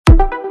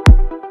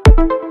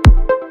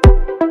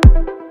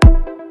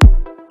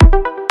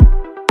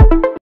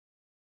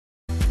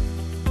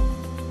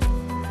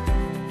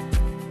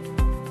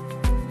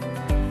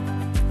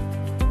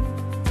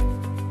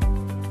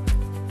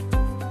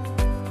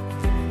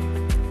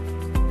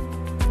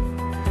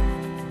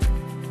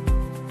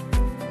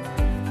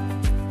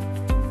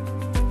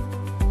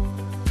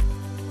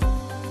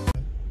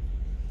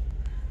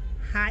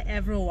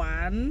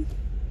everyone.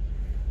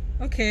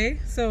 Okay,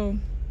 so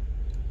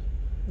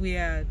we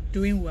are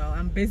doing well.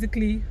 I'm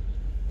basically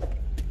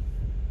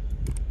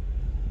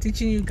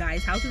teaching you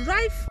guys how to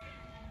drive.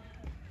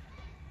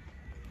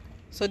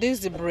 So this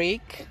is the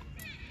brake.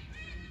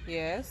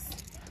 Yes,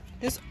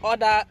 this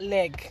other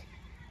leg,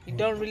 you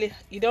don't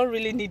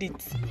really need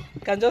it.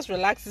 You can just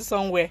relax it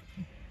somewhere,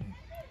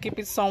 keep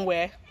it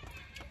somewhere.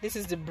 This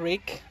is the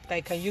brake that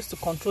you can use to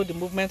control the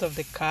movement of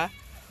the car.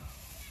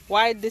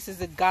 While this is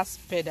the gas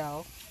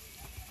pedal,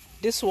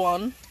 this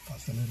one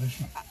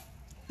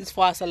is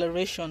for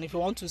acceleration. If you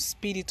want to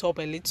speed it up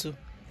a little,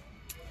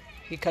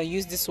 you can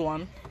use this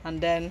one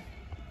and then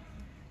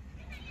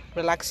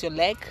relax your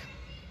leg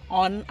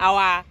on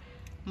our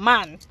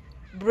man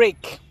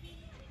brake.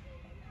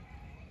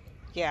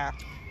 Yeah.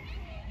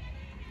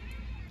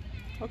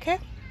 Okay.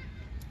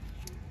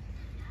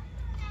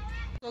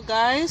 So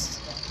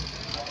guys,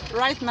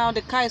 right now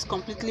the car is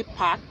completely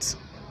parked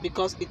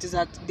because it is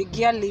at the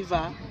gear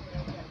lever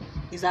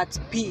is at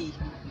P.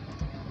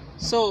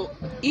 So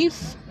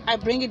if I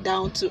bring it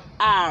down to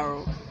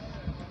R,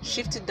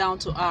 shift it down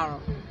to R,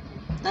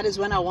 that is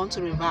when I want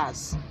to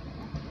reverse.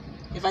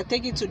 If I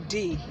take it to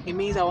D, it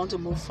means I want to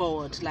move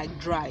forward, like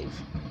drive.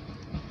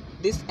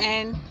 This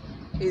N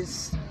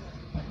is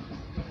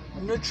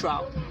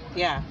neutral.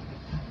 Yeah.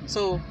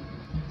 So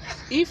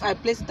if I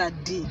place it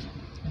at D,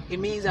 it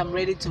means I'm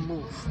ready to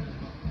move.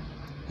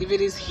 If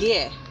it is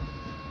here,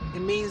 it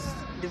means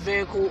the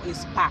vehicle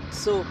is parked.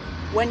 So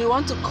when you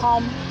want to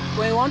come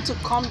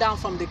down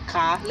from the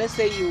car, let's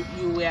say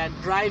you were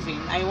driving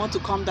and you want to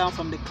come down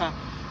from the car,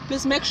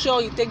 please make sure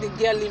you take the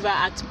gear lever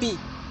at P.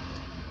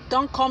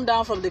 Don't come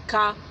down from the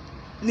car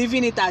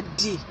leaving it at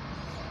D.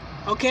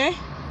 Okay?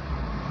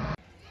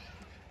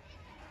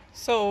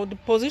 So the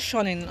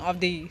positioning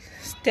of the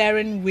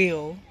steering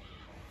wheel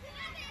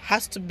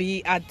has to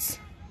be at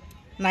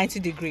 90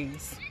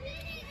 degrees.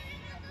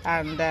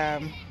 And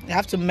you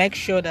have to make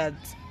sure that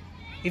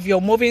if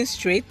you're moving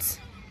straight,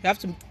 you have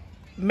to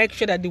make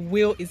sure that the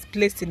wheel is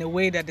placed in a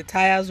way that the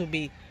tires will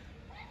be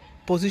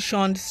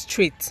positioned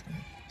straight.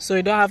 So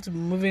you don't have to be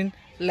moving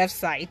left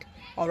side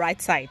or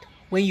right side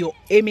when you're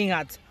aiming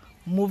at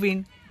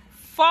moving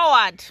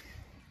forward.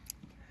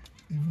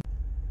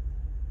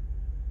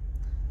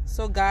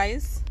 So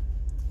guys,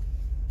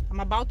 I'm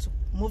about to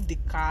move the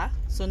car.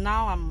 So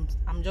now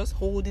I'm just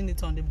holding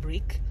it on the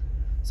brake.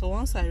 So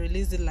once I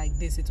release it like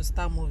this, it will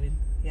start moving.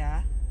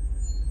 Yeah,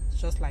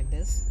 it's just like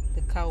this.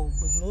 The car will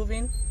be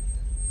moving.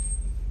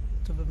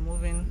 To be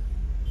moving.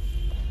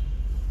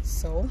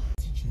 So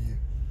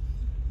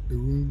the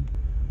room